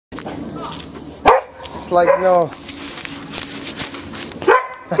It's like no.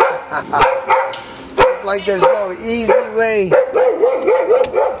 It's like there's no easy way.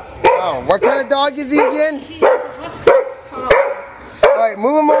 Oh, what kind of dog is he again? Alright,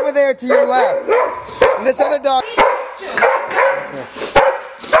 move him over there to your left. And this other dog.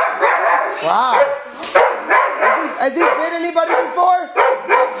 Wow. Has he bit anybody before?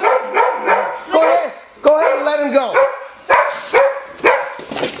 Go ahead and let him go.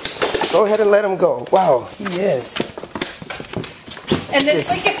 Go ahead and let him go. Wow, he is. And then,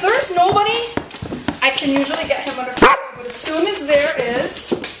 like, if there's nobody, I can usually get him under control. But as soon as there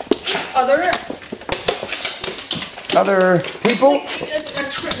is other people?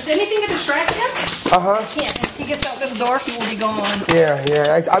 Anything to distract him? I can't. If he gets out this door, he will be gone.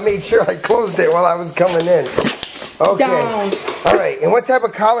 Yeah. I made sure I closed it while I was coming in. Okay. Down. All right. And what type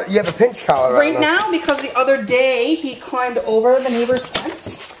of collar? You have a pinch collar right now, because the other day he climbed over the neighbor's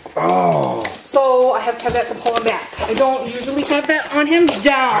fence. Oh. So I have to have that to pull him back. I don't usually have that on him.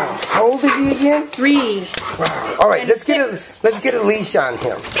 Down. Wow. How old is he again? 3. Wow. All right. Let's get a leash on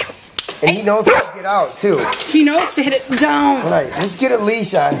him. And he knows how to get out too. He knows to hit it down. All right. Let's get a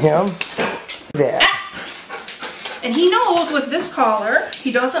leash on him. There. And he knows with this collar,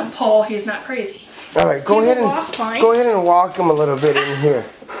 he doesn't pull. He's not crazy. All right. Go ahead and walk him a little bit in here.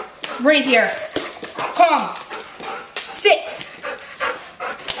 Right here. Come. Sit.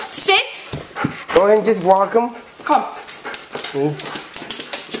 Sit. Go ahead and just walk him. Come.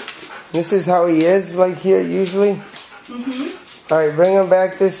 This is how he is, like here usually. All right, bring him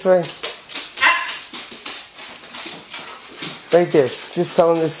back this way. Right there. Just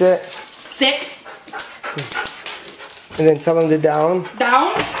tell him to sit. Sit. And then tell him to down.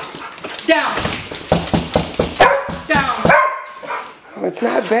 Down. Down. Down. Oh, it's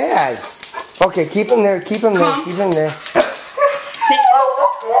not bad. Okay, keep him there. Keep him there. Keep him there. Sit.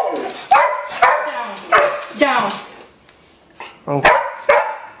 Down. Okay.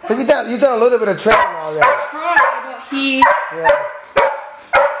 So you've done a little bit of training already. He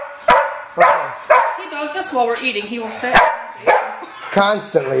does this while we're eating. He will sit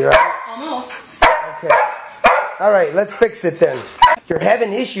constantly, right? Almost. Okay. All right, let's fix it then. You're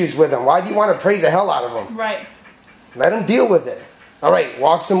having issues with him. Why do you want to praise the hell out of him? Right. Let him deal with it. All right,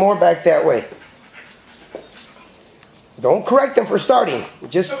 walk some more back that way. Don't correct him for starting.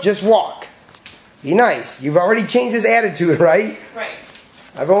 Just walk. Be nice. You've already changed his attitude, right? Right.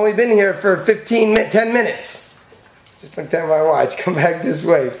 I've only been here for 10 minutes. Just looked at my watch. Come back this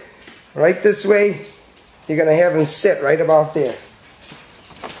way. Right this way. You're going to have him sit right about there.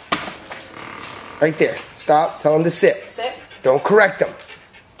 Right there. Stop. Tell him to sit. Sit. Don't correct him.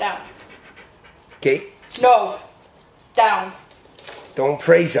 Down. Okay? No. Down. Don't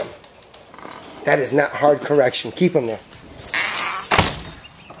praise him. That is not hard correction. Keep him there.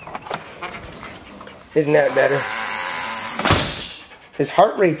 Isn't that better? His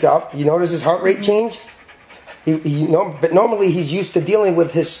heart rate's up. You notice his heart rate change? But normally he's used to dealing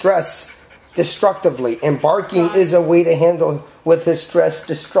with his stress destructively, and barking is a way to handle with his stress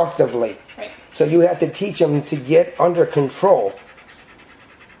destructively. Right. So you have to teach him to get under control.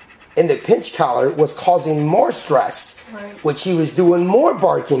 And the pinch collar was causing more stress, which he was doing more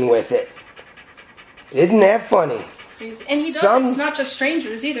barking with it. Isn't that funny? Crazy. And he does. It's not just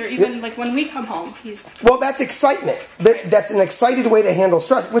strangers either. Even like when we come home, he's. Well, that's excitement. But that's an excited way to handle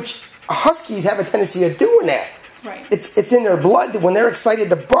stress, which huskies have a tendency of doing that. Right. It's in their blood. When they're excited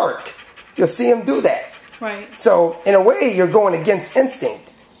to bark, you'll see them do that. Right. So in a way, you're going against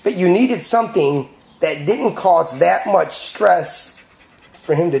instinct, but you needed something that didn't cause that much stress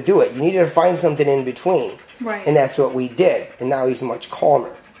for him to do it. You needed to find something in between. Right. And that's what we did. And now he's much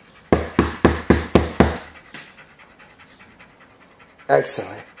calmer.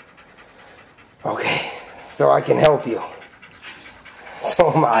 Excellent. Okay, so I can help you.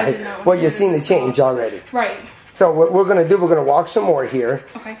 So am I. Well, you've seen the change already. Right. So what we're going to do, we're going to walk some more here.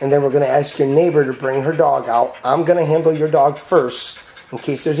 Okay. And then we're going to ask your neighbor to bring her dog out. I'm going to handle your dog first in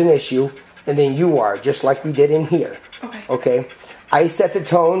case there's an issue. And then you are, just like we did in here. Okay. Okay. I set the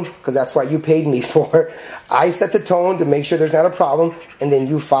tone, because that's what you paid me for. I set the tone to make sure there's not a problem, and then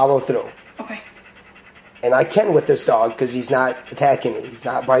you follow through. Okay. And I can with this dog, because he's not attacking me. He's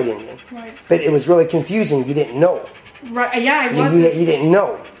not biting me. Right. But it was really confusing. You didn't know. Right. Yeah, I wasn't. You didn't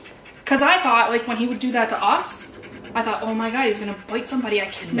know. Because I thought, like, when he would do that to us, I thought, oh my God, he's going to bite somebody. I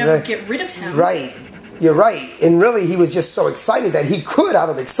can never get rid of him. Right. You're right. And really, he was just so excited that he could out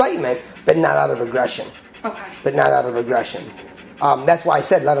of excitement, but not out of aggression. Okay. But not out of aggression. That's why I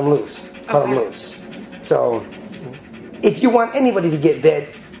said let him loose. Cut him loose. So, if you want anybody to get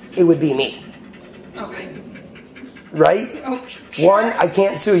bit, it would be me. Okay. Right? Oh, sure. One, I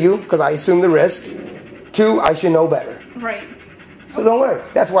can't sue you because I assume the risk. 2, I should know better. Right. So don't worry.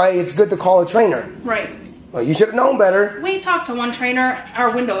 That's why it's good to call a trainer. Right. Well, you should have known better. We talked to one trainer.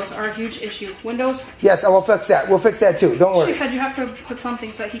 Our windows are a huge issue. Windows? Yes, I will fix that. We'll fix that too. Don't worry. She said you have to put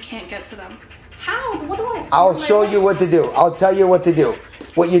something so that he can't get to them. How? What do I... I'll show you what to do. I'll tell you what to do.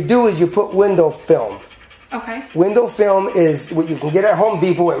 What you do is you put window film. Okay. Window film is what you can get at Home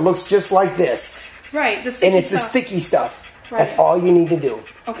Depot. It looks just like this. Right. The sticky and it's stuff. the sticky stuff. Right. That's all you need to do.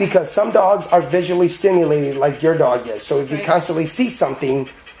 Okay. Because some dogs are visually stimulated like your dog is. So if you constantly see something,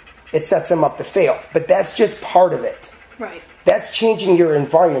 it sets them up to fail. But that's just part of it. Right. That's changing your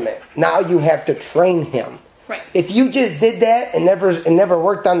environment. Now you have to train him. Right. If you just did that and never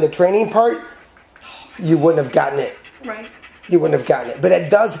worked on the training part, you wouldn't have gotten it. Right. You wouldn't have gotten it. But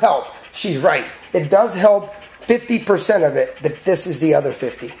it does help. She's right. It does help 50% of it, but this is the other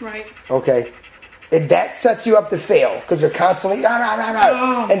 50. Right. Okay? That sets you up to fail because they're constantly,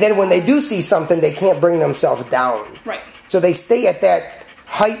 and then when they do see something, they can't bring themselves down. Right. So they stay at that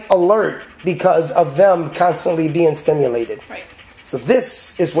height alert because of them constantly being stimulated. Right. So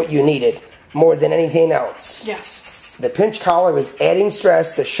this is what you needed more than anything else. Yes. The pinch collar is adding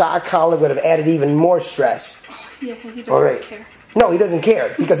stress. The shock collar would have added even more stress. Oh, yeah, he doesn't care. No, he doesn't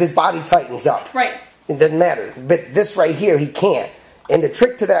care because his body tightens up. Right. It doesn't matter. But this right here, he can't. And the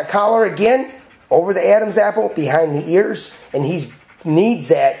trick to that collar, again, over the Adam's apple, behind the ears, and he needs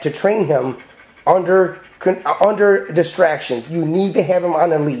that to train him under distractions. You need to have him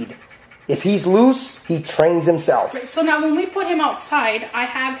on a lead. If he's loose, he trains himself. Right. So now when we put him outside, I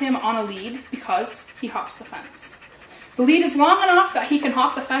have him on a lead because he hops the fence. The lead is long enough that he can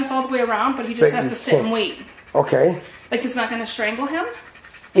hop the fence all the way around, but he just has to sit and wait. Okay. Like it's not going to strangle him?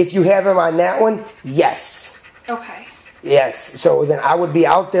 If you have him on that one, yes. Okay. Yes. So then I would be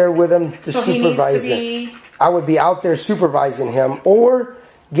out there with him to supervise him. I would be out there supervising him, or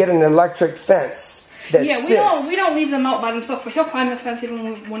get an electric fence that sits. we don't leave them out by themselves, but he'll climb the fence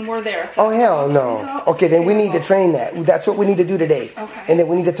even when we're there. Oh, hell no. Okay, then we need to train that. That's what we need to do today. Okay. And then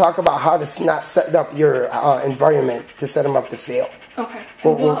we need to talk about how to not set up your environment to set them up to fail. Okay.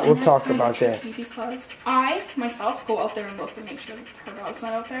 We'll talk about that. Because I, myself, go out there and look and make sure her dog's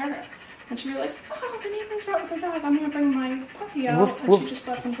not out there. And she realized, oh, the neighbor's out with their dog. I'm going to bring my puppy out. And she just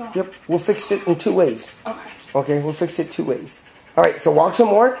lets him go. Yep, we'll fix it in 2 ways. Okay. Okay, we'll fix it 2 ways. All right, so walk some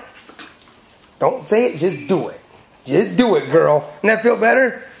more. Don't say it, just do it. Just do it, girl. Doesn't that feel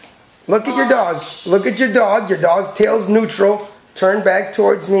better? Look at your dog. Look at your dog. Your dog's tail's neutral. Turn back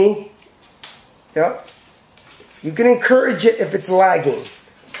towards me. Yep. You can encourage it if it's lagging.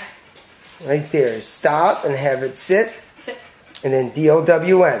 Right there. Stop and have it sit. Sit. And then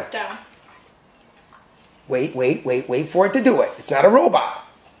D-O-W-N. Down. Wait for it to do it. It's not a robot.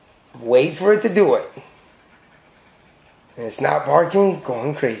 Wait for it to do it. And it's not barking,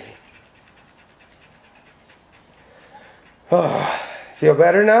 going crazy. Oh, feel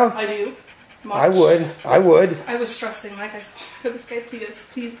better now? I do. Much. I would. I was stressing, like I said, oh, this guy,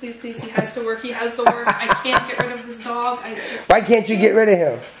 please, he has to work, I can't get rid of this dog. Why can't you get rid of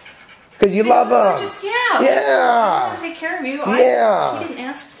him? Because you love him. Yeah. I want to take care of you. Yeah. He didn't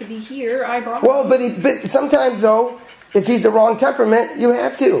ask to be here. I brought him. Well, but sometimes, though, if he's the wrong temperament, you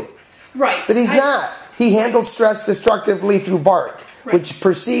have to. Right. But he's not. He handled stress destructively through bark, which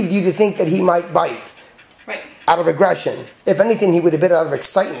perceived you to think that he might bite. Right. Out of aggression. If anything, he would have been out of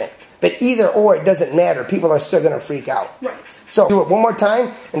excitement. But either or, it doesn't matter. People are still going to freak out. Right. So do it one more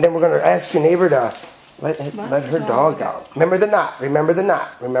time, and then we're going to ask your neighbor to let her dog out. Remember the knot. Remember the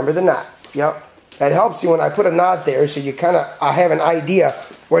knot. Remember the knot. Yep. That helps you when I put a knot there, so you kind of have an idea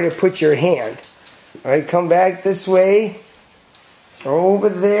where to put your hand. All right, come back this way. Over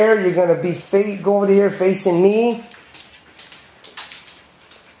there, you're going to go over here facing me.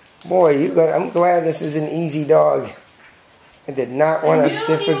 Boy, I'm glad this is an easy dog. I did not want a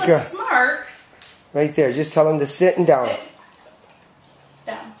difficult. He was smart. Right there, just tell him to sit and down. Sit.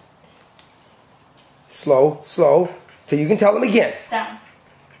 Down. Slow. So you can tell him again. Down.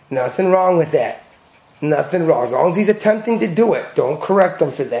 Nothing wrong with that. Nothing wrong. As long as he's attempting to do it, don't correct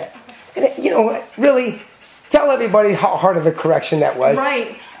him for that. And you know what? Really, tell everybody how hard of a correction that was.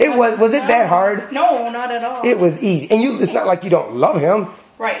 Right. It was it that hard? No, not at all. It was easy. And it's not like you don't love him.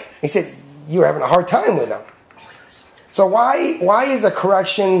 Right. He said you were having a hard time with him. So why does a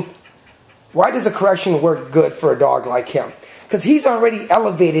correction work good for a dog like him? Because he's already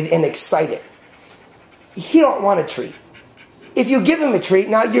elevated and excited. He don't want a treat. If you give him a treat,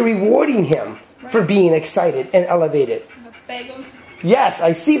 now you're rewarding him for being excited and elevated. Yes,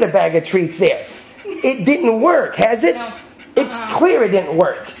 I see the bag of treats there. It didn't work, has it? No. It's clear it didn't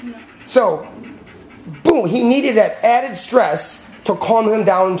work. No. So, boom, he needed that added stress to calm him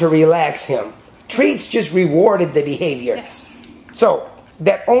down, to relax him, Treats just rewarded the behavior. Yes. So,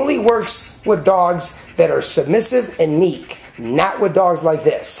 that only works with dogs that are submissive and meek, not with dogs like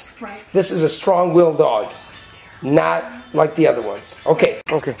this. Right. This is a strong-willed dog, not like the other ones. Okay,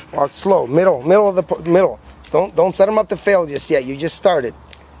 walk slow, middle of the middle. Don't set them up to fail just yet. You just started.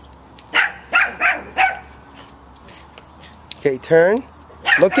 Okay, turn.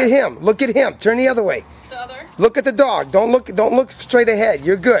 Look at him. Look at him. Turn the other way. The other. Look at the dog. Don't look straight ahead.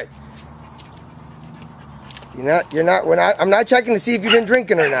 You're good. I'm not checking to see if you've been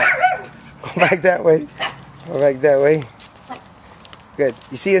drinking or not. Go back that way. Go back that way. Good.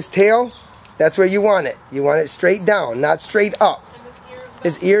 You see his tail? That's where you want it. You want it straight down, not straight up.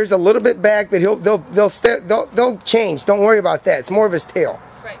 His ears a little bit back, but they'll change. Don't worry about that. It's more of his tail.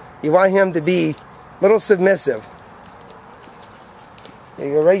 Right. You want him to be a little submissive. You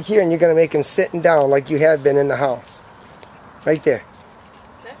go right here, and you're going to make him sitting down like you have been in the house. Right there.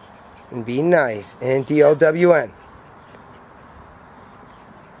 Sit. And be nice. N-T-O-W-N.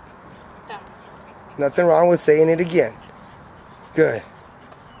 Down. Nothing wrong with saying it again. Good.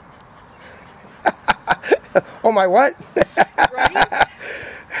 Oh, my what?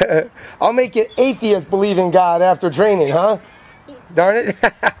 Right? I'll make it atheists believe in God after training, huh? Darn it.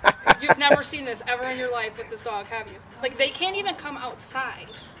 You've never seen this ever in your life with this dog, have you? Like, they can't even come outside.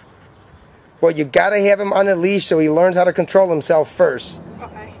 Well, you got to have him on a leash so he learns how to control himself first.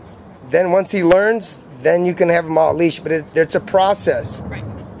 Okay. Then once he learns, then you can have him on a leash. But it's a process. Right.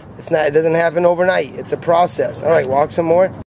 It doesn't happen overnight. It's a process. All right, walk some more.